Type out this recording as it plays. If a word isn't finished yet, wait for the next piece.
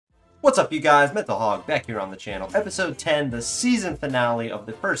What's up, you guys? Mental Hog back here on the channel. Episode 10, the season finale of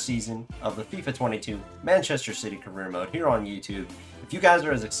the first season of the FIFA 22 Manchester City Career Mode here on YouTube. If you guys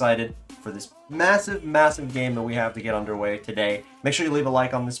are as excited for this massive game that we have to get underway today, make sure you leave a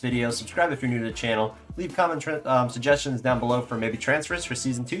like on this video, subscribe if you're new to the channel, leave comment suggestions down below for maybe transfers for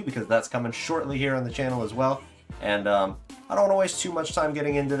Season 2, because that's coming shortly here on the channel as well. And I don't want to waste too much time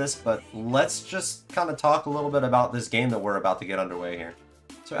getting into this, but let's just kind of talk a little bit about this game that we're about to get underway here.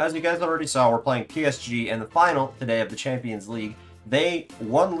 So as you guys already saw, we're playing PSG in the final today of the Champions League. They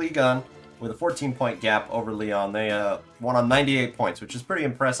won Ligue 1 with a 14-point gap over Lyon. They won on 98 points, which is pretty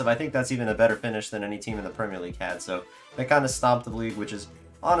impressive. I think that's even a better finish than any team in the Premier League had. So they kind of stomped the league, which is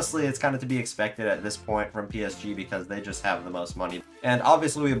honestly, it's kind of to be expected at this point from PSG because they just have the most money. And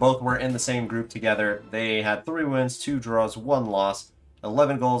obviously, we both were in the same group together. They had 3 wins, 2 draws, 1 loss,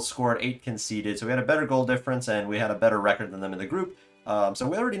 11 goals scored, 8 conceded. So we had a better goal difference and we had a better record than them in the group. So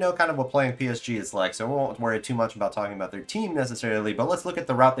we already know kind of what playing PSG is like, so we won't worry too much about talking about their team necessarily, but let's look at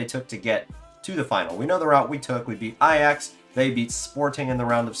the route they took to get to the final. We know the route we took. We beat Ajax, they beat Sporting in the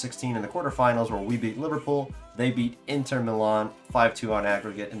round of 16 in the quarterfinals, where we beat Liverpool, they beat Inter Milan 5-2 on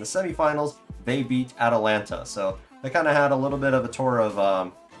aggregate. In the semifinals, they beat Atalanta, so they kind of had a little bit of a tour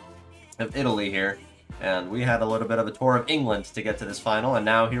of Italy here, and we had a little bit of a tour of England to get to this final, and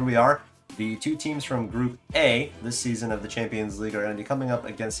now here we are. The 2 teams from Group A this season of the Champions League are going to be coming up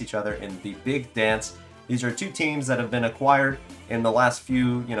against each other in the big dance. These are 2 teams that have been acquired in the last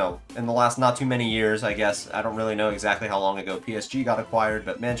few, in the last not too many years, I guess. I don't really know exactly how long ago PSG got acquired,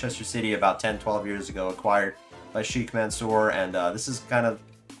 but Manchester City about 10-12 years ago acquired by Sheikh Mansour, and this is kind of,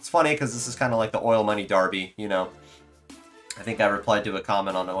 it's funny because this is kind of like the oil money derby, I think I replied to a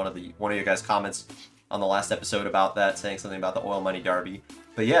comment on one of your guys' comments on the last episode about that, saying something about the oil money derby.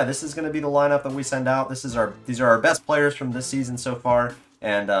 But yeah, this is going to be the lineup that we send out. These are our best players from this season so far,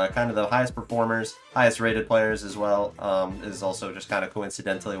 and kind of the highest performers, highest rated players as well. Is also just kind of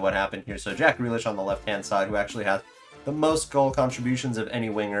coincidentally what happened here. So Jack Grealish on the left-hand side, who actually has the most goal contributions of any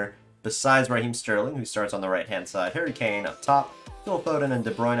winger, besides Raheem Sterling, who starts on the right-hand side. Harry Kane up top, Phil Foden and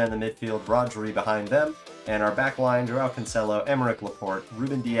De Bruyne in the midfield, Rodri behind them, and our back line, Joao Cancelo, Emerick Laporte,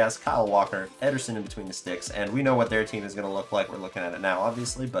 Ruben Diaz, Kyle Walker, Ederson in between the sticks, and we know what their team is going to look like. We're looking at it now,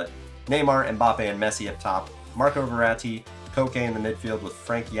 obviously, but Neymar, Mbappe, and Messi up top, Marco Verratti, Koke in the midfield with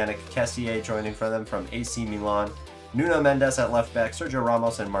Frank Yannick Kessié joining for them from AC Milan, Nuno Mendes at left back, Sergio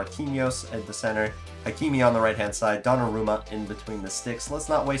Ramos and Marquinhos at the center, Hakimi on the right-hand side, Donnarumma in between the sticks. Let's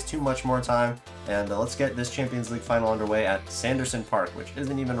not waste too much more time, and let's get this Champions League final underway at Sanderson Park, which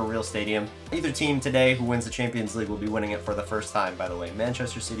isn't even a real stadium. Either team today who wins the Champions League will be winning it for the first time, by the way.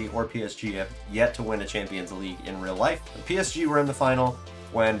 Manchester City or PSG have yet to win a Champions League in real life. PSG were in the final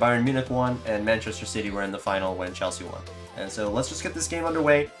when Bayern Munich won, and Manchester City were in the final when Chelsea won. And so let's just get this game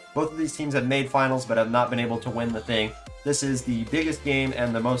underway. Both of these teams have made finals but have not been able to win the thing. This is the biggest game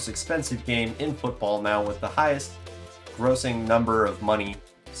and the most expensive game in football now, with the highest grossing number of money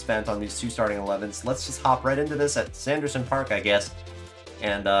spent on these 2 starting 11s. Let's just hop right into this at Sanderson Park, I guess,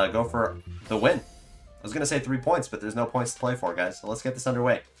 and go for the win. I was going to say 3 points, but there's no points to play for, guys, so let's get this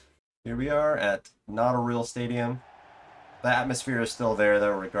underway. Here we are at not a real stadium. The atmosphere is still there,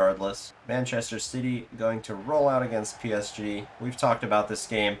 though, regardless. Manchester City going to roll out against PSG. We've talked about this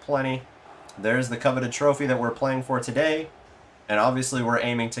game plenty. There's the coveted trophy that we're playing for today. And obviously, we're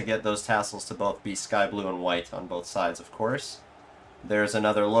aiming to get those tassels to both be sky blue and white on both sides, of course. There's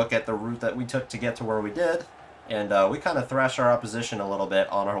another look at the route that we took to get to where we did. And we kind of thrashed our opposition a little bit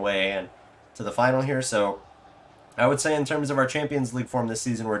on our way in to the final here. So I would say in terms of our Champions League form this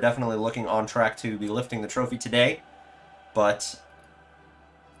season, we're definitely looking on track to be lifting the trophy today. But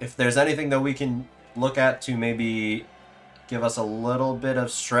if there's anything that we can look at to maybe give us a little bit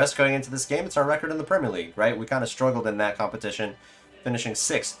of stress going into this game, it's our record in the Premier League, right? We kind of struggled in that competition, finishing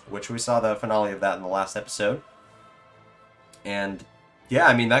 6th, which we saw the finale of that in the last episode. And yeah,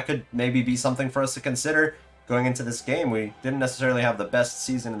 I mean, that could maybe be something for us to consider going into this game. We didn't necessarily have the best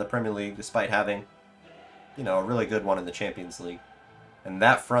season in the Premier League, despite having, a really good one in the Champions League. And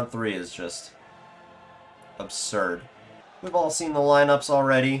that front 3 is just absurd. We've all seen the lineups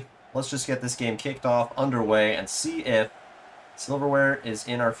already. Let's just get this game kicked off, underway, and see if silverware is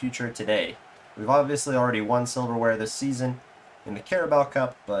in our future today. We've obviously already won silverware this season in the Carabao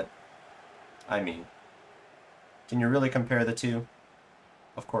Cup, but, I mean, can you really compare the two?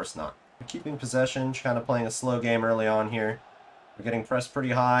 Of course not. We're keeping possession, kind of playing a slow game early on here. We're getting pressed pretty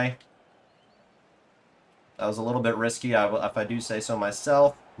high. That was a little bit risky, if I do say so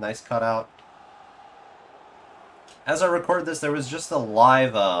myself. Nice cutout. As I record this, there was just a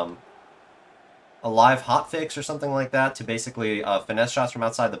live a live hotfix or something like that to basically finesse shots from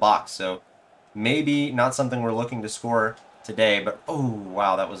outside the box. So maybe not something we're looking to score today, but oh,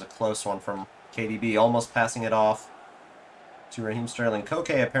 wow, that was a close one from KDB, almost passing it off to Raheem Sterling.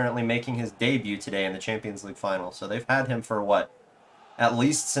 Koke apparently making his debut today in the Champions League final. So they've had him for what? At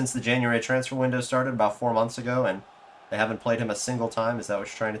least since the January transfer window started about 4 months ago, and they haven't played him a single time. Is that what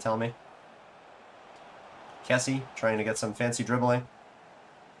you're trying to tell me? Kessie trying to get some fancy dribbling.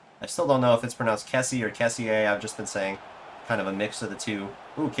 I still don't know if it's pronounced Kessie or Kessier. I've just been saying kind of a mix of the two.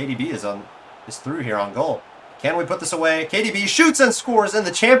 Ooh, KDB is through here on goal. Can we put this away? KDB shoots and scores in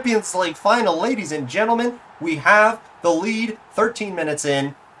the Champions League final. Ladies and gentlemen, we have the lead 13 minutes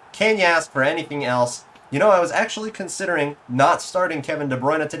in. Can you ask for anything else? You know, I was actually considering not starting Kevin De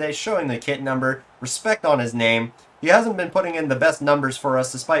Bruyne today, showing the kit number, respect on his name. He hasn't been putting in the best numbers for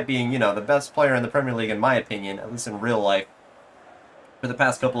us, despite being, you know, the best player in the Premier League, in my opinion, at least in real life, for the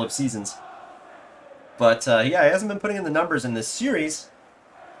past couple of seasons. But, yeah, he hasn't been putting in the numbers in this series.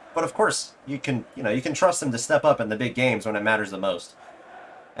 But, of course, you can trust him to step up in the big games when it matters the most.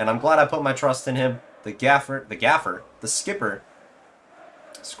 And I'm glad I put my trust in him. The skipper,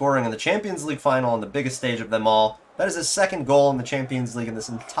 scoring in the Champions League final on the biggest stage of them all. That is his second goal in the Champions League in this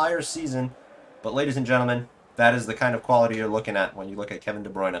entire season. But, ladies and gentlemen, that is the kind of quality you're looking at when you look at Kevin De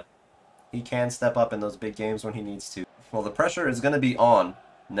Bruyne. He can step up in those big games when he needs to. Well, the pressure is going to be on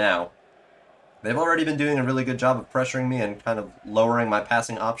now. They've already been doing a really good job of pressuring me and kind of lowering my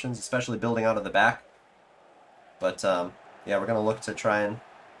passing options, especially building out of the back. But, yeah, we're going to look to try and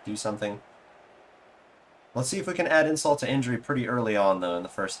do something. Let's see if we can add insult to injury pretty early on, though, in the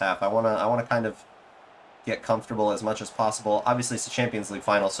first half. I wanna kind of get comfortable as much as possible. Obviously, it's the Champions League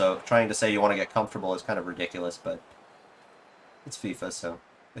final, so trying to say you want to get comfortable is kind of ridiculous, but it's FIFA, so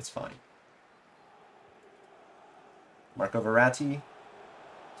it's fine. Marco Verratti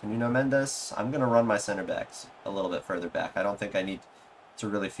to Nuno Mendes. I'm going to run my center backs a little bit further back. I don't think I need to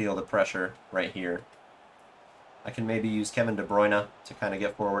really feel the pressure right here. I can maybe use Kevin De Bruyne to kind of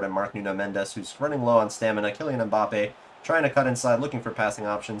get forward and mark Nuno Mendes, who's running low on stamina. Kylian Mbappe trying to cut inside, looking for passing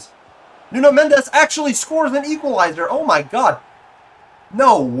options. Nuno Mendes actually scores an equalizer. Oh my god.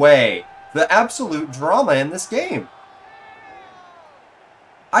 No way. The absolute drama in this game.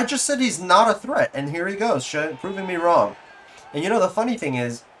 I just said he's not a threat, and here he goes, proving me wrong. And you know, the funny thing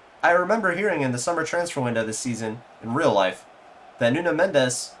is, I remember hearing in the summer transfer window this season, in real life, that Nuno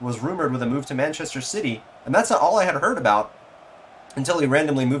Mendes was rumored with a move to Manchester City, and that's not all I had heard about until he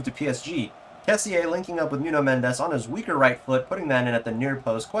randomly moved to PSG. Kessier linking up with Nuno Mendes on his weaker right foot, putting that in at the near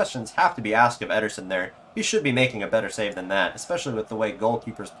post. Questions have to be asked of Ederson there. He should be making a better save than that, especially with the way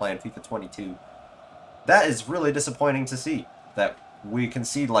goalkeepers play in FIFA 22. That is really disappointing to see, that we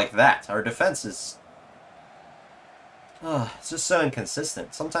concede like that. Our defense is... it's just so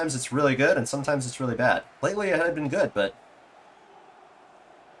inconsistent. Sometimes it's really good, and sometimes it's really bad. Lately it had been good, but...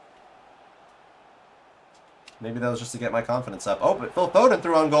 maybe that was just to get my confidence up. Oh, but Phil Foden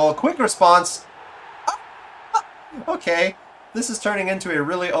threw on goal. Quick response. Okay. This is turning into a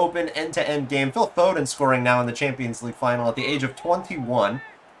really open end-to-end game. Phil Foden scoring now in the Champions League final at the age of 21.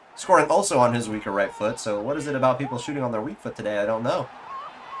 Scoring also on his weaker right foot. So what is it about people shooting on their weak foot today? I don't know.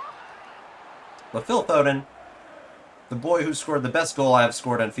 But Phil Foden, the boy who scored the best goal I have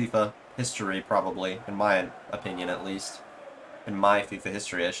scored in FIFA history, probably. In my opinion, at least. In my FIFA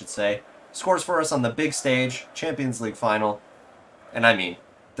history, I should say. Scores for us on the big stage, Champions League final. And I mean,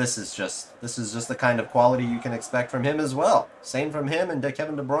 this is just the kind of quality you can expect from him as well. Same from him and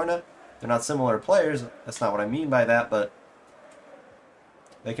Kevin De Bruyne. They're not similar players. That's not what I mean by that, but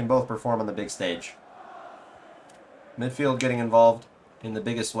they can both perform on the big stage. Midfield getting involved in the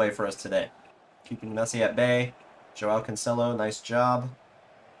biggest way for us today. Keeping Messi at bay. Joao Cancelo, nice job.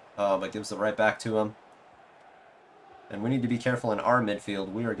 But gives the right back to him. And we need to be careful in our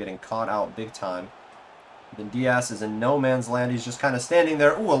midfield. We are getting caught out big time. Then Diaz is in no man's land. He's just kind of standing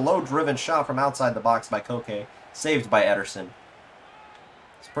there. Ooh, a low-driven shot from outside the box by Koke. Saved by Ederson.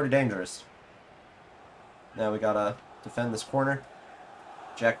 It's pretty dangerous. Now we gotta defend this corner.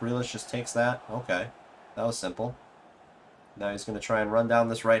 Jack Grealish just takes that. Okay. That was simple. Now he's going to try and run down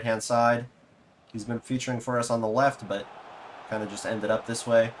this right-hand side. He's been featuring for us on the left, but kind of just ended up this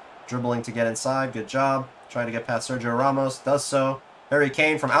way. Dribbling to get inside. Good job. Trying to get past Sergio Ramos. Does so. Harry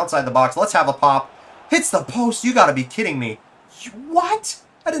Kane from outside the box. Let's have a pop. Hits the post. You gotta be kidding me. What?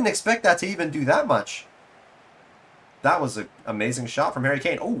 I didn't expect that to even do that much. That was an amazing shot from Harry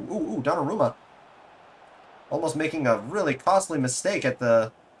Kane. Ooh, ooh, ooh. Donnarumma. Almost making a really costly mistake at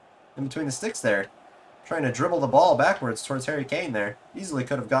in between the sticks there. Trying to dribble the ball backwards towards Harry Kane there. Easily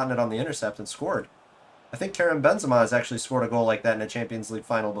could have gotten it on the intercept and scored. I think Karim Benzema has actually scored a goal like that in a Champions League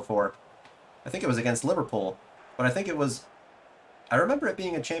final before. I think it was against Liverpool. But I think it was... I remember it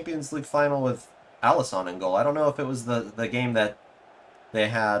being a Champions League final with Alisson in goal. I don't know if it was the game that they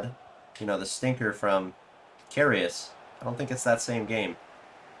had, you know, the stinker from Karius. I don't think it's that same game.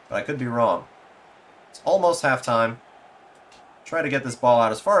 But I could be wrong. It's almost halftime. Try to get this ball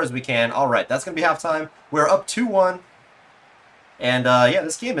out as far as we can. All right, that's going to be halftime. We're up 2-1. And, yeah,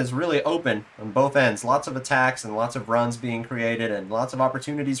 this game is really open on both ends. Lots of attacks and lots of runs being created and lots of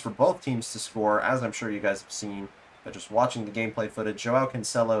opportunities for both teams to score, as I'm sure you guys have seen by just watching the gameplay footage. Joao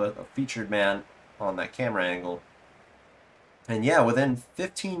Cancelo, a featured man on that camera angle. And, yeah, within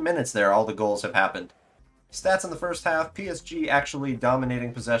 15 minutes there, all the goals have happened. Stats in the first half, PSG actually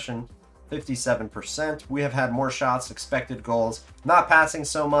dominating possession, 57%. We have had more shots, expected goals, not passing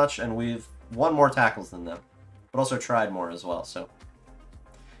so much, and we've won more tackles than them. But also tried more as well, so,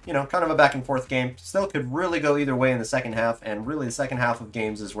 you know, kind of a back and forth game. Still could really go either way in the second half, and really the second half of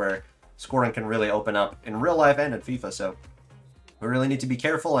games is where scoring can really open up in real life and in FIFA, so we really need to be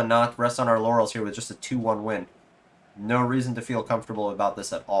careful and not rest on our laurels here with just a 2-1 win. No reason to feel comfortable about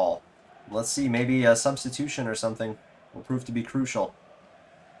this at all. Let's see, maybe a substitution or something will prove to be crucial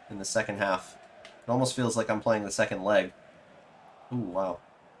in the second half. It almost feels like I'm playing the second leg. Ooh, wow.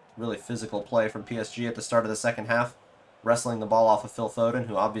 Really physical play from PSG at the start of the second half. Wrestling the ball off of Phil Foden,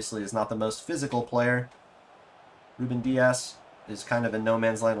 who obviously is not the most physical player. Ruben Dias is kind of in no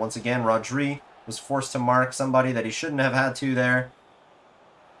man's land once again. Rodri was forced to mark somebody that he shouldn't have had to there.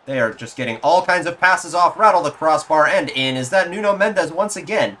 They are just getting all kinds of passes off. Rattle the crossbar and in. Is that Nuno Mendes once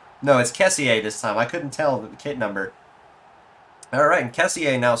again? No, it's Kessié this time. I couldn't tell the kit number. Alright, and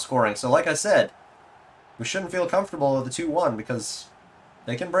Kessié now scoring. So like I said, we shouldn't feel comfortable with the 2-1 because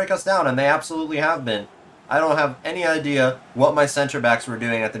they can break us down, and they absolutely have been. I don't have any idea what my center backs were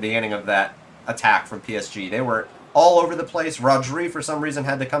doing at the beginning of that attack from PSG. They were all over the place. Rodri, for some reason,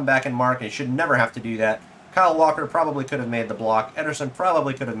 had to come back and mark, and he should never have to do that. Kyle Walker probably could have made the block. Ederson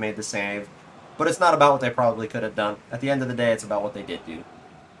probably could have made the save. But it's not about what they probably could have done. At the end of the day, it's about what they did do.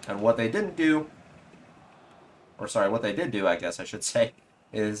 And what they didn't do, or sorry, what they did do, I guess I should say,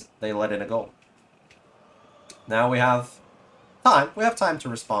 is they let in a goal. Now we have time. We have time to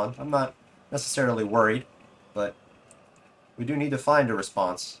respond. I'm not necessarily worried, but we do need to find a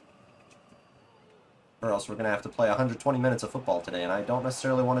response. Or else we're going to have to play 120 minutes of football today, and I don't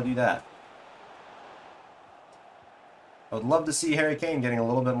necessarily want to do that. I would love to see Harry Kane getting a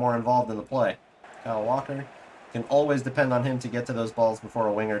little bit more involved in the play. Kyle Walker, can always depend on him to get to those balls before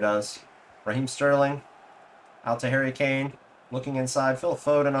a winger does. Raheem Sterling, out to Harry Kane, looking inside. Phil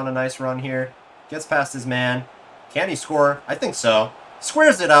Foden on a nice run here. Gets past his man. Can he score? I think so.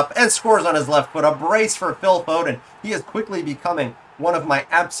 Squares it up and scores on his left foot. A brace for Phil Foden. He is quickly becoming one of my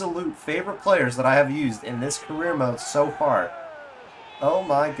absolute favorite players that I have used in this career mode so far. Oh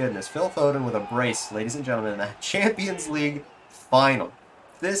my goodness. Phil Foden with a brace, ladies and gentlemen, in the Champions League final.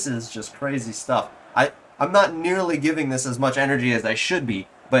 This is just crazy stuff. I'm not nearly giving this as much energy as I should be,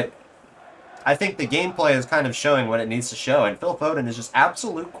 but I think the gameplay is kind of showing what it needs to show, and Phil Foden is just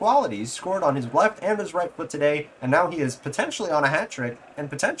absolute quality. He's scored on his left and his right foot today, and now he is potentially on a hat-trick, and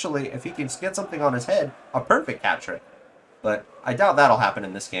potentially, if he can get something on his head, a perfect hat-trick. But I doubt that'll happen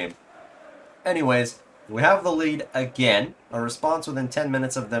in this game. Anyways, we have the lead again, a response within 10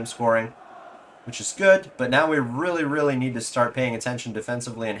 minutes of them scoring, which is good, but now we really need to start paying attention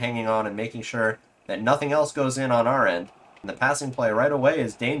defensively and hanging on and making sure that nothing else goes in on our end. And the passing play right away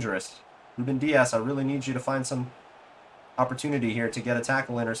is dangerous. Ruben Dias, I really need you to find some opportunity here to get a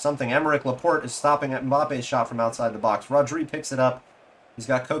tackle in or something. Emerick Laporte is stopping at Mbappe's shot from outside the box. Rodri picks it up. He's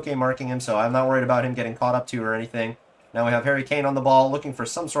got Koke marking him, so I'm not worried about him getting caught up to or anything. Now we have Harry Kane on the ball, looking for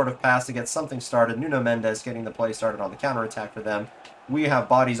some sort of pass to get something started. Nuno Mendes getting the play started on the counterattack for them. We have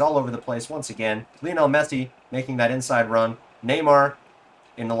bodies all over the place once again. Lionel Messi making that inside run. Neymar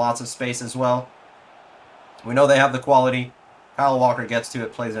in lots of space as well. We know they have the quality. Kyle Walker gets to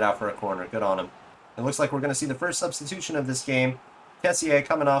it, plays it out for a corner. Good on him. It looks like we're going to see the first substitution of this game. Kessié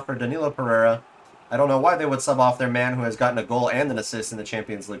coming off for Danilo Pereira. I don't know why they would sub off their man who has gotten a goal and an assist in the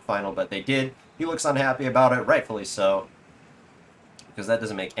Champions League final, but they did. He looks unhappy about it, rightfully so, because that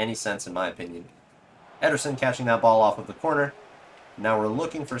doesn't make any sense in my opinion. Ederson catching that ball off of the corner. Now we're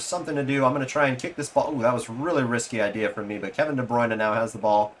looking for something to do. I'm going to try and kick this ball. Ooh, that was a really risky idea for me, but Kevin De Bruyne now has the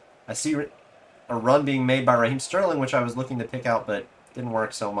ball. I see a run being made by Raheem Sterling, which I was looking to pick out, but didn't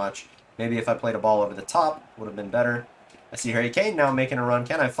work so much. Maybe if I played a ball over the top, would have been better. I see Harry Kane now making a run.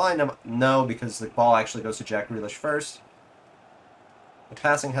 Can I find him? No, because the ball actually goes to Jack Grealish first. The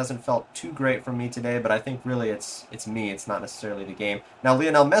passing hasn't felt too great from me today, but I think really it's me. It's not necessarily the game. Now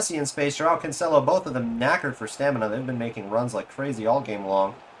Lionel Messi in space, Joao Cancelo, both of them knackered for stamina. They've been making runs like crazy all game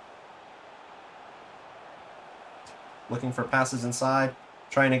long. looking for passes inside,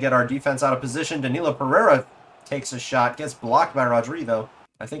 trying to get our defense out of position. Danilo Pereira takes a shot, gets blocked by Rodri, though.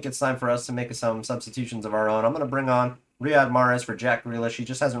 I think it's time for us to make some substitutions of our own. I'm going to bring on Riyad Mahrez for Jack Grealish. He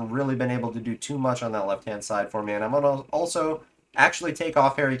just hasn't really been able to do too much on that left-hand side for me. And I'm going to also actually take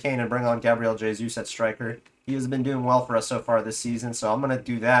off Harry Kane and bring on Gabriel Jesus at striker. He has been doing well for us so far this season, so I'm going to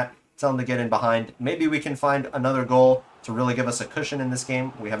do that. Tell him to get in behind. Maybe we can find another goal to really give us a cushion in this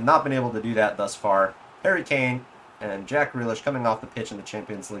game. We have not been able to do that thus far. Harry Kane and Jack Grealish coming off the pitch in the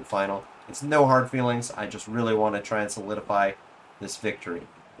Champions League final. It's no hard feelings. I just really want to try and solidify this victory.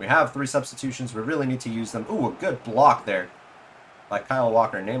 We have 3 substitutions. We really need to use them. Ooh, a good block there by Kyle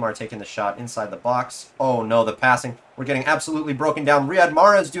Walker. Neymar taking the shot inside the box. Oh no, the passing. We're getting absolutely broken down. Riyad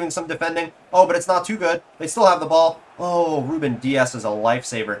Mahrez doing some defending. Oh, but it's not too good. They still have the ball. Oh, Ruben Dias is a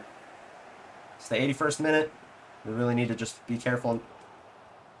lifesaver. It's the 81st minute. We really need to just be careful.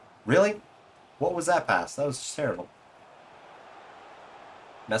 Really? What was that pass? That was just terrible.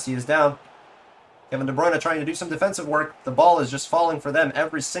 Messi is down. Kevin De Bruyne trying to do some defensive work. The ball is just falling for them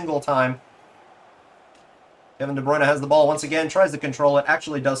every single time. Kevin De Bruyne has the ball once again, tries to control it,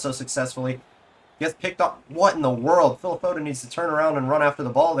 actually does so successfully. Gets picked up. What in the world? Phil Foden needs to turn around and run after the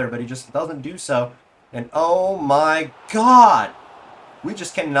ball there, but he just doesn't do so. And oh my God! We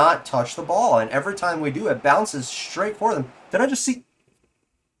just cannot touch the ball, and every time we do, it bounces straight for them. Did I just see...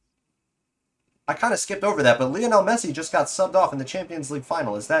 I kind of skipped over that, but Lionel Messi just got subbed off in the Champions League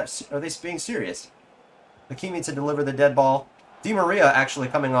final. Is that... Are they being serious? Hakimi to deliver the dead ball. Di Maria actually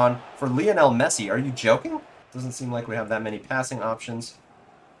coming on for Lionel Messi. Are you joking? Doesn't seem like we have that many passing options.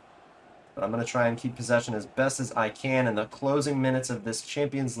 But I'm going to try and keep possession as best as I can in the closing minutes of this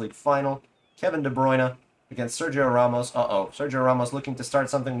Champions League final. Kevin De Bruyne against Sergio Ramos. Sergio Ramos looking to start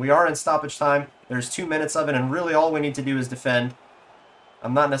something. We are in stoppage time. There's 2 minutes of it, and really all we need to do is defend.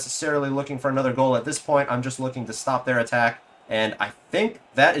 I'm not necessarily looking for another goal at this point. I'm just looking to stop their attack. And I think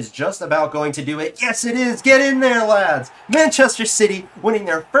that is just about going to do it. Yes, it is! Get in there, lads! Manchester City winning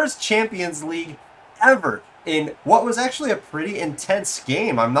their first Champions League ever in what was actually a pretty intense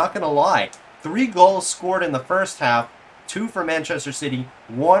game, I'm not going to lie. 3 goals scored in the first half, 2 for Manchester City,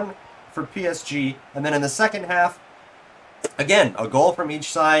 1 for PSG, and then in the second half, again, a goal from each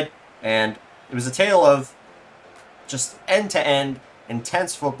side, and it was a tale of just end-to-end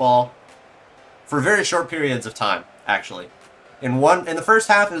intense football for very short periods of time, actually. In the first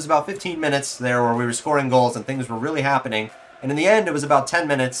half, it was about 15 minutes there where we were scoring goals and things were really happening, and in the end, it was about 10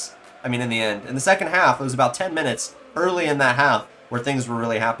 minutes. In the second half, it was about 10 minutes early in that half where things were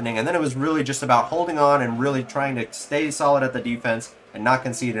really happening, and then it was really just about holding on and really trying to stay solid at the defense and not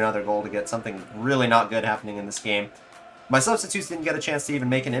concede another goal to get something really not good happening in this game. My substitutes didn't get a chance to even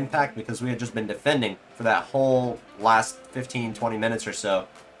make an impact because we had just been defending for that whole last 15-20 minutes or so.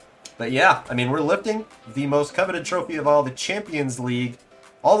 But yeah, we're lifting the most coveted trophy of all, the Champions League.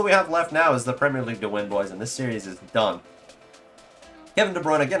 All that we have left now is the Premier League to win, boys, and this series is done. Kevin De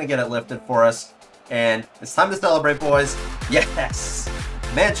Bruyne going to get it lifted for us. And it's time to celebrate, boys. Yes!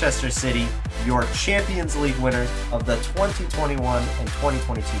 Manchester City, your Champions League winners of the 2021 and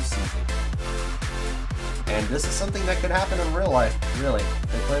 2022 season. And this is something that could happen in real life, really.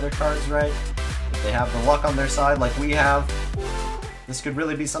 If they play their cards right, if they have the luck on their side like we have, this could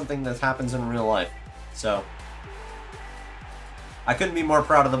really be something that happens in real life. So, I couldn't be more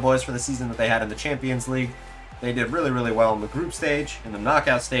proud of the boys for the season that they had in the Champions League. They did really, really well in the group stage, in the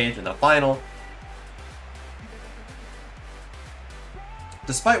knockout stage, in the final.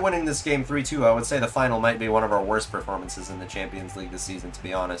 Despite winning this game 3-2, I would say the final might be one of our worst performances in the Champions League this season, to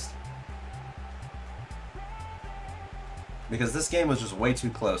be honest. Because this game was just way too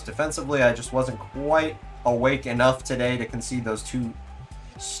close. Defensively, I just wasn't quite awake enough today to concede those 2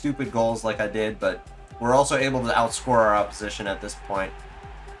 stupid goals like I did, but we're also able to outscore our opposition at this point.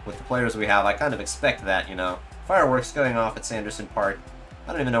 With the players we have, I kind of expect that, you know. Fireworks going off at Sanderson Park.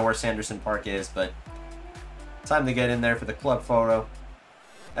 I don't even know where Sanderson Park is, but time to get in there for the club photo.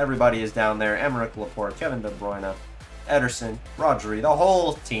 Everybody is down there. Emerick Laporte, Kevin De Bruyne, Ederson, Rodri, the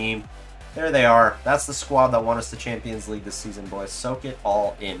whole team. There they are. That's the squad that won us the Champions League this season, boys. Soak it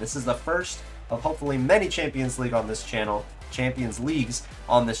all in. This is the first of hopefully many Champions Leagues on this channel.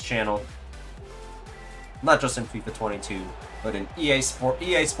 Not just in FIFA 22, but in EA Sports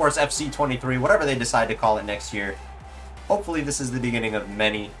FC 23, whatever they decide to call it next year. Hopefully this is the beginning of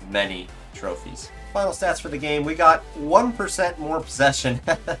many, many trophies. Final stats for the game. We got 1% more possession.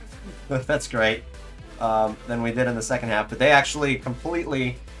 That's great. Than we did in the second half, but they actually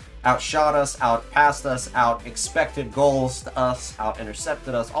completely outshot us, outpassed us, out-expected goals to us,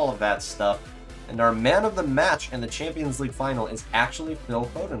 out-intercepted us, all of that stuff. And our man of the match in the Champions League final is actually Phil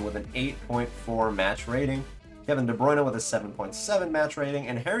Foden with an 8.4 match rating. Kevin De Bruyne with a 7.7 match rating,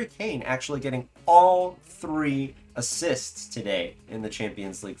 and Harry Kane actually getting all 3 assists today in the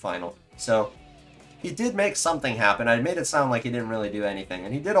Champions League final. So he did make something happen. I made it sound like he didn't really do anything,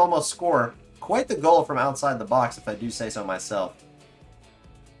 and he did almost score quite the goal from outside the box, if I do say so myself.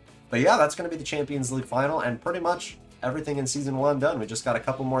 But yeah, that's going to be the Champions League final, and pretty much everything in Season 1 done. We just got a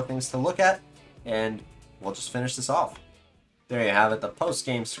couple more things to look at, and we'll just finish this off. There you have it, the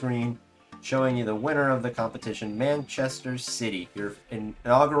post-game screen showing you the winner of the competition, Manchester City, your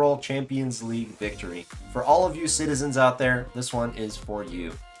inaugural Champions League victory. For all of you citizens out there, this one is for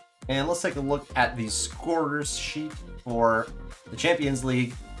you. And let's take a look at the scorers sheet for the Champions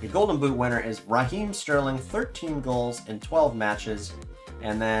League. Your Golden Boot winner is Raheem Sterling, 13 goals in 12 matches.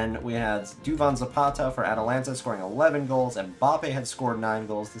 And then we had Duvan Zapata for Atalanta scoring 11 goals, and Mbappe had scored 9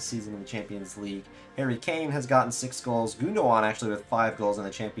 goals this season in the Champions League. Harry Kane has gotten 6 goals. Gundogan actually with 5 goals in the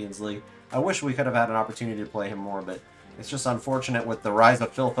Champions League. I wish we could have had an opportunity to play him more, but it's just unfortunate with the rise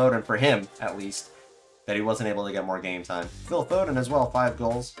of Phil Foden, for him at least, that he wasn't able to get more game time. Phil Foden as well, 5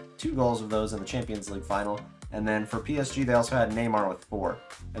 goals, 2 goals of those in the Champions League final. And then for PSG, they also had Neymar with 4.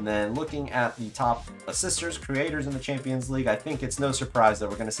 And then looking at the top assisters, creators in the Champions League, I think it's no surprise that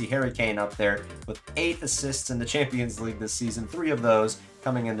we're going to see Harry Kane up there with 8 assists in the Champions League this season, 3 of those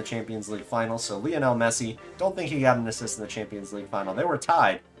coming in the Champions League final. So Lionel Messi, don't think he got an assist in the Champions League final. They were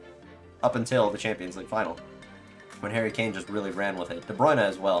tied up until the Champions League final, when Harry Kane just really ran with it. De Bruyne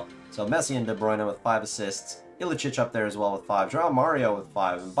as well. So Messi and De Bruyne with 5 assists. Ilicic up there as well with 5. João Mario with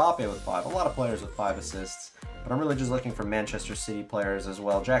 5. Mbappe with 5. A lot of players with 5 assists. But I'm really just looking for Manchester City players as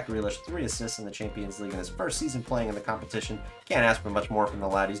well. Jack Grealish, 3 assists in the Champions League in his first season playing in the competition. Can't ask for much more from the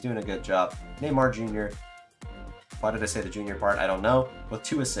lad. He's doing a good job. Neymar Jr., why did I say the junior part? I don't know. With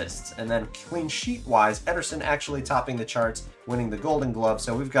 2 assists. And then clean sheet-wise, Ederson actually topping the charts, winning the Golden Glove.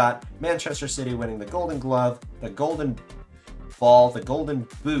 So we've got Manchester City winning the Golden Glove, the Golden Ball, the Golden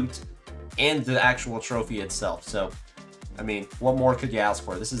Boot, and the actual trophy itself. So, I mean, what more could you ask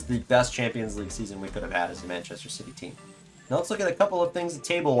for? This is the best Champions League season we could have had as a Manchester City team. Now let's look at a couple of things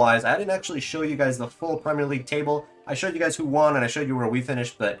table-wise. I didn't actually show you guys the full Premier League table. I showed you guys who won, and I showed you where we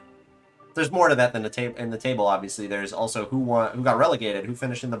finished, but there's more to that than in the table, obviously. There's also who won, who got relegated, who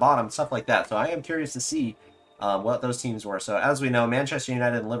finished in the bottom, stuff like that. So I am curious to see what those teams were. So as we know, Manchester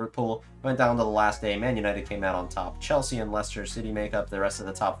United and Liverpool went down to the last day. Man United came out on top. Chelsea and Leicester City make up the rest of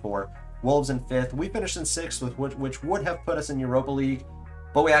the top 4. Wolves in 5th. We finished in 6th, which would have put us in Europa League,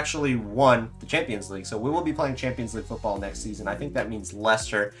 but we actually won the Champions League. So we will be playing Champions League football next season. I think that means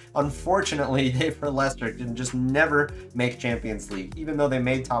Leicester. Unfortunately, they for Leicester can just never make Champions League. Even though they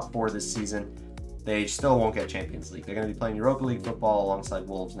made top 4 this season, they still won't get Champions League. They're going to be playing Europa League football alongside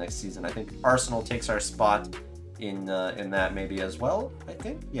Wolves next season. I think Arsenal takes our spot in that maybe as well, I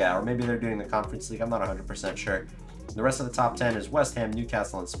think. Yeah, or maybe they're doing the Conference League. I'm not 100% sure. The rest of the top 10 is West Ham,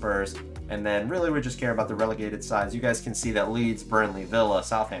 Newcastle, and Spurs. And then really we just care about the relegated sides. You guys can see that Leeds, Burnley, Villa,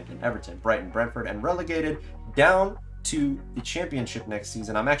 Southampton, Everton, Brighton, Brentford, and relegated down to the Championship next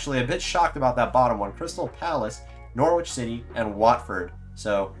season. I'm actually a bit shocked about that bottom one. Crystal Palace, Norwich City, and Watford.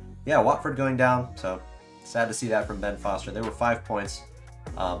 So yeah, Watford going down. So sad to see that from Ben Foster. They were 5 points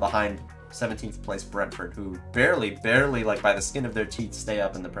behind 17th place Brentford, who barely, like by the skin of their teeth, stay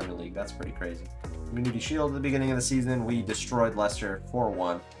up in the Premier League. That's pretty crazy. Community Shield at the beginning of the season, we destroyed Leicester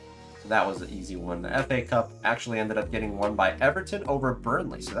 4-1. So that was an easy one. The FA Cup actually ended up getting won by Everton over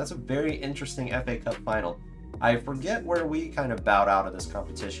Burnley. So that's a very interesting FA Cup final. I forget where we kind of bowed out of this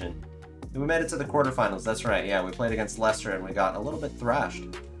competition. We made it to the quarterfinals. That's right. Yeah, we played against Leicester and we got a little bit thrashed.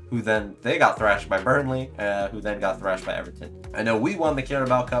 They got thrashed by Burnley, who then got thrashed by Everton. I know we won the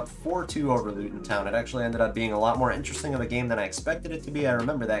Carabao Cup 4-2 over Luton Town. It actually ended up being a lot more interesting of a game than I expected it to be. I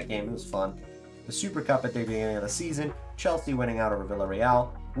remember that game. It was fun. The Super Cup at the beginning of the season, Chelsea winning out over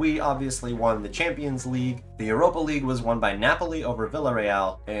Villarreal. We obviously won the Champions League. The Europa League was won by Napoli over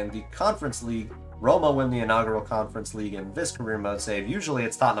Villarreal, and the Conference League, Roma win the inaugural Conference League in this career mode save. Usually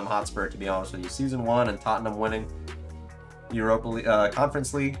it's Tottenham Hotspur, to be honest with you. Season 1 and Tottenham winning the Europa League,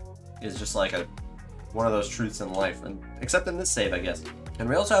 Conference League is just like one of those truths in life, and except in this save, I guess. And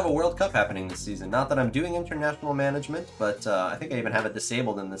we also have a World Cup happening this season. Not that I'm doing international management, but I think I even have it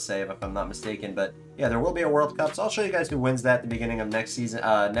disabled in this save, if I'm not mistaken. But yeah, there will be a World Cup, so I'll show you guys who wins that at the beginning of next season.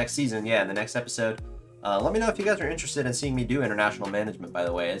 Yeah, in the next episode. Let me know if you guys are interested in seeing me do international management, by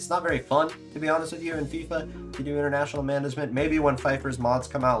the way. It's not very fun, to be honest with you, in FIFA to do international management. Maybe when Pfeiffer's mods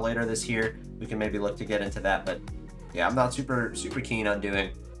come out later this year, we can maybe look to get into that. But yeah, I'm not super keen on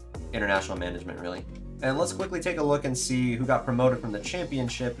doing international management, really. And let's quickly take a look and see who got promoted from the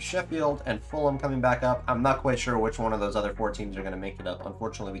championship. Sheffield and Fulham coming back up. I'm not quite sure which one of those other 4 teams are going to make it up.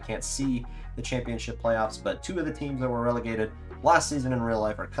 Unfortunately, we can't see the championship playoffs, but 2 of the teams that were relegated last season in real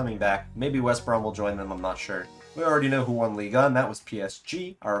life are coming back. Maybe West Brom will join them, I'm not sure. We already know who won Liga, and that was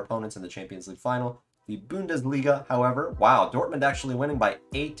PSG, our opponents in the Champions League final. The Bundesliga, however, wow, Dortmund actually winning by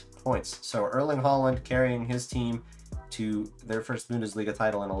 8 points. So Erling Haaland carrying his team to their first Bundesliga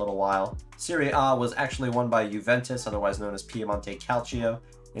title in a little while. Serie A was actually won by Juventus, otherwise known as Piemonte Calcio.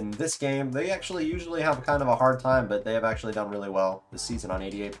 In this game, they actually usually have kind of a hard time, but they have actually done really well this season on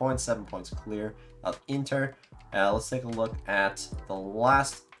 88 points, 7 points clear of Inter. Let's take a look at the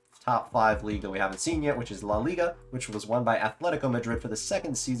last top 5 league that we haven't seen yet, which is La Liga, which was won by Atletico Madrid for the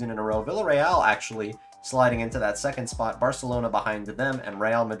 2nd season in a row. Villarreal actually sliding into that 2nd spot, Barcelona behind them, and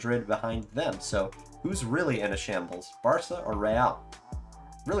Real Madrid behind them. So who's really in a shambles, Barca or Real?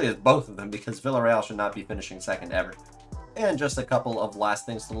 Really is both of them, because Villarreal should not be finishing 2nd ever. And just a couple of last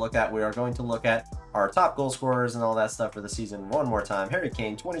things to look at. We are going to look at our top goal scorers and all that stuff for the season one more time. Harry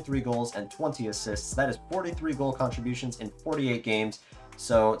Kane, 23 goals and 20 assists. That is 43 goal contributions in 48 games.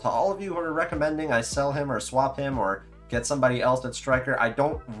 So to all of you who are recommending I sell him or swap him or get somebody else at striker, I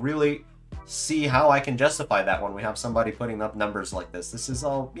don't really see how I can justify that when we have somebody putting up numbers like this. This is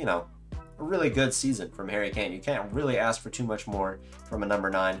all, you know, a really good season from Harry Kane. You can't really ask for too much more from a number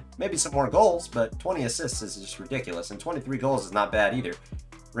 9. Maybe some more goals, but 20 assists is just ridiculous, and 23 goals is not bad either.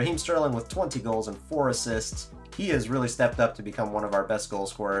 Raheem Sterling with 20 goals and 4 assists. He has really stepped up to become one of our best goal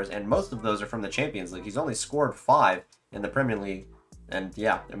scorers, and most of those are from the Champions League. He's only scored 5 in the Premier League. And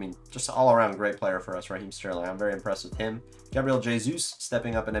yeah, I mean, just all-around great player for us, Raheem Sterling. I'm very impressed with him. Gabriel Jesus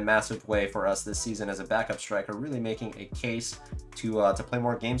stepping up in a massive way for us this season as a backup striker, really making a case to play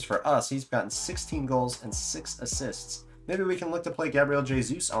more games for us. He's gotten 16 goals and 6 assists. Maybe we can look to play Gabriel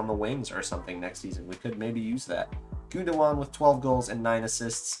Jesus on the wings or something next season. We could maybe use that. Gundogan with 12 goals and 9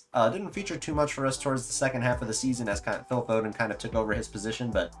 assists. Didn't feature too much for us towards the second half of the season as Phil Foden kind of took over his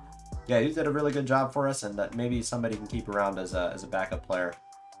position, but yeah, he did a really good job for us, and that maybe somebody can keep around as a backup player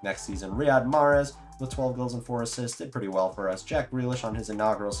next season. Riyad Mahrez with 12 goals and 4 assists did pretty well for us. Jack Grealish on his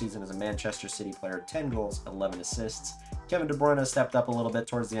inaugural season as a Manchester City player, 10 goals, 11 assists. Kevin De Bruyne stepped up a little bit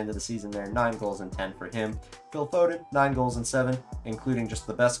towards the end of the season there, 9 goals and 10 for him. Phil Foden, 9 goals and 7, including just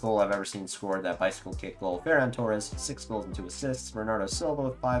the best goal I've ever seen scored, that bicycle kick goal. Ferran Torres, 6 goals and 2 assists. Bernardo Silva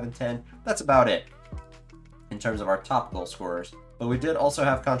with 5 and 10. That's about it in terms of our top goal scorers. But we did also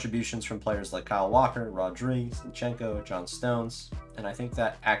have contributions from players like Kyle Walker, Rodri, Zinchenko, John Stones, and I think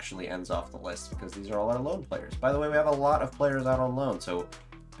that actually ends off the list because these are all our loan players. By the way, we have a lot of players out on loan, so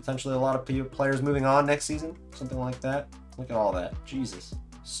potentially a lot of players moving on next season, something like that. Look at all that. Jesus.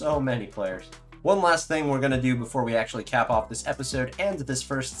 So many players. One last thing we're going to do before we actually cap off this episode and this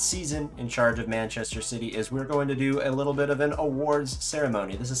first season in charge of Manchester City is we're going to do a little bit of an awards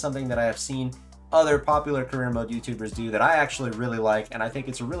ceremony. This is something that I have seen other popular career mode YouTubers do that I actually really like, and I think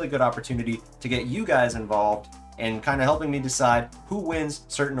it's a really good opportunity to get you guys involved in kind of helping me decide who wins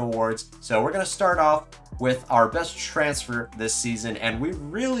certain awards. So we're going to start off with our best transfer this season, and we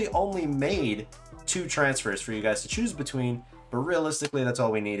really only made 2 transfers for you guys to choose between, but realistically that's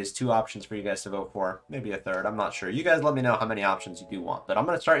all we need is 2 options for you guys to vote for, maybe a third, I'm not sure. You guys let me know how many options you do want, but I'm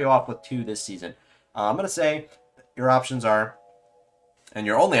going to start you off with 2 this season. I'm going to say your options are, and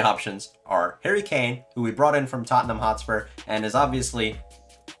your only options are Harry Kane, who we brought in from Tottenham Hotspur, and is obviously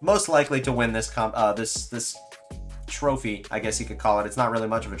most likely to win this this trophy, I guess you could call it. It's not really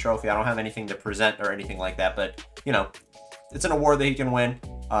much of a trophy. I don't have anything to present or anything like that, but, you know, it's an award that he can win.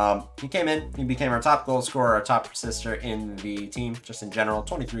 He came in, he became our top goal scorer, our top assister in the team, just in general.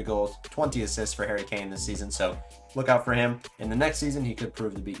 23 goals, 20 assists for Harry Kane this season, so look out for him. In the next season, he could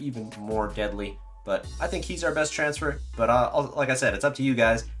prove to be even more deadly. But I think he's our best transfer. But like I said, it's up to you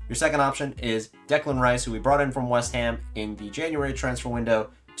guys. Your second option is Declan Rice, who we brought in from West Ham in the January transfer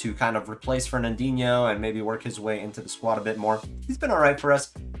window to kind of replace Fernandinho and maybe work his way into the squad a bit more. He's been all right for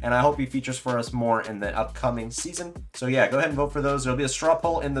us, and I hope he features for us more in the upcoming season. So yeah, go ahead and vote for those. There'll be a straw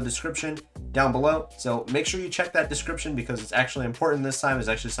poll in the description down below. So make sure you check that description because it's actually important this time. It's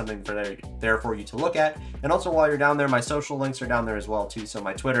actually something there for you to look at. And also while you're down there, my social links are down there as well too. So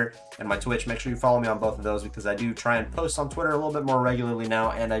my Twitter and my Twitch, make sure you follow me on both of those because I do try and post on Twitter a little bit more regularly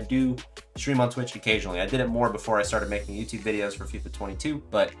now, and I do stream on Twitch occasionally. I did it more before I started making YouTube videos for FIFA 22,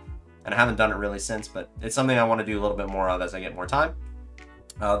 and I haven't done it really since, but it's something I want to do a little bit more of as I get more time.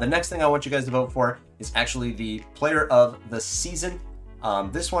 The next thing I want you guys to vote for is actually the player of the season.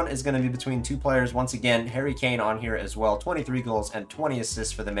 This one is going to be between 2 players. Once again, Harry Kane on here as well. 23 goals and 20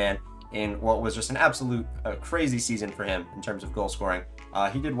 assists for the man in what was just an absolute crazy season for him in terms of goal scoring.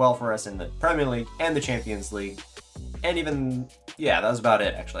 He did well for us in the Premier League and the Champions League. And even, yeah, that was about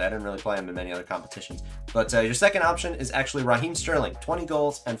it, actually. I didn't really play him in many other competitions. But your second option is actually Raheem Sterling. 20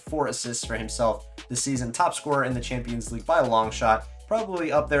 goals and 4 assists for himself this season. Top scorer in the Champions League by a long shot.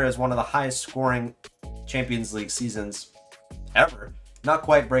 Probably up there as one of the highest scoring Champions League seasons ever. Not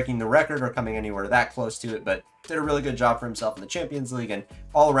quite breaking the record or coming anywhere that close to it, but did a really good job for himself in the Champions League, and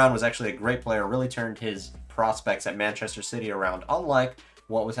all around was actually a great player. Really turned his prospects at Manchester City around, unlike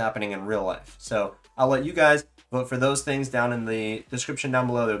what was happening in real life. So I'll let you guys vote for those things down in the description down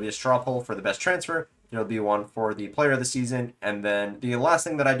below. There'll be a straw poll for the best transfer. There'll be one for the player of the season. And then the last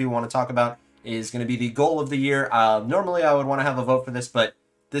thing that I do want to talk about is going to be the goal of the year. Normally I would want to have a vote for this, but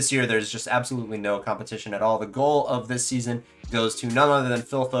this year there's just absolutely no competition at all. The goal of this season goes to none other than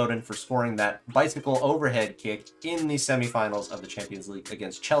Phil Foden for scoring that bicycle overhead kick in the semifinals of the Champions League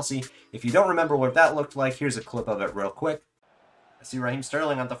against Chelsea. If you don't remember what that looked like, here's a clip of it real quick. I see Raheem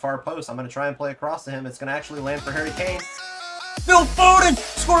Sterling on the far post. I'm going to try and play across to him. It's going to actually land for Harry Kane. Phil Foden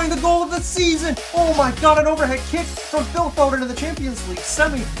scoring the goal of the season. Oh my god, an overhead kick from Phil Foden in the Champions League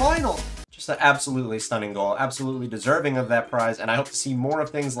semi-final. Just an absolutely stunning goal, absolutely deserving of that prize, and I hope to see more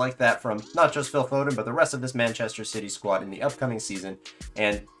of things like that from not just Phil Foden, but the rest of this Manchester City squad in the upcoming season.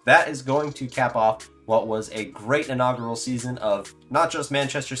 And that is going to cap off what was a great inaugural season of not just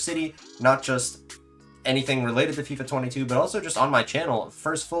Manchester City, not just anything related to FIFA 22, but also just on my channel.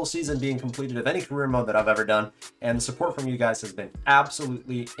 First full season being completed of any career mode that I've ever done, and the support from you guys has been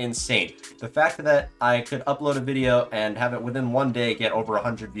absolutely insane. The fact that I could upload a video and have it within one day get over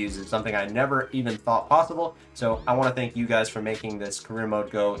 100 views is something I never even thought possible, so I want to thank you guys for making this career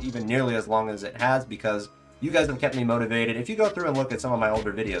mode go even nearly as long as it has, because you guys have kept me motivated. If you go through and look at some of my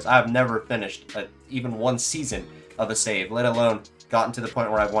older videos, I've never finished even one season of a save, let alone gotten to the point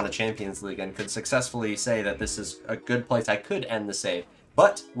where I've won a Champions League and could successfully say that this is a good place I could end the save.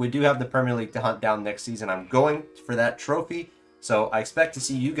 But we do have the Premier League to hunt down next season. I'm going for that trophy, so I expect to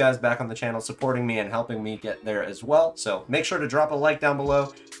see you guys back on the channel supporting me and helping me get there as well. So make sure to drop a like down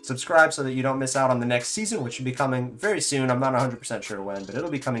below, subscribe so that you don't miss out on the next season, which should be coming very soon. I'm not 100% sure when, but it'll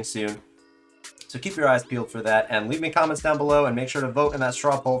be coming soon. So keep your eyes peeled for that, and leave me comments down below, and make sure to vote in that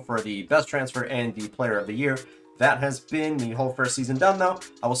straw poll for the best transfer and the player of the year. That has been the whole first season done, though.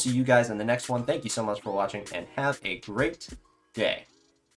 I will see you guys in the next one. Thank you so much for watching, and have a great day.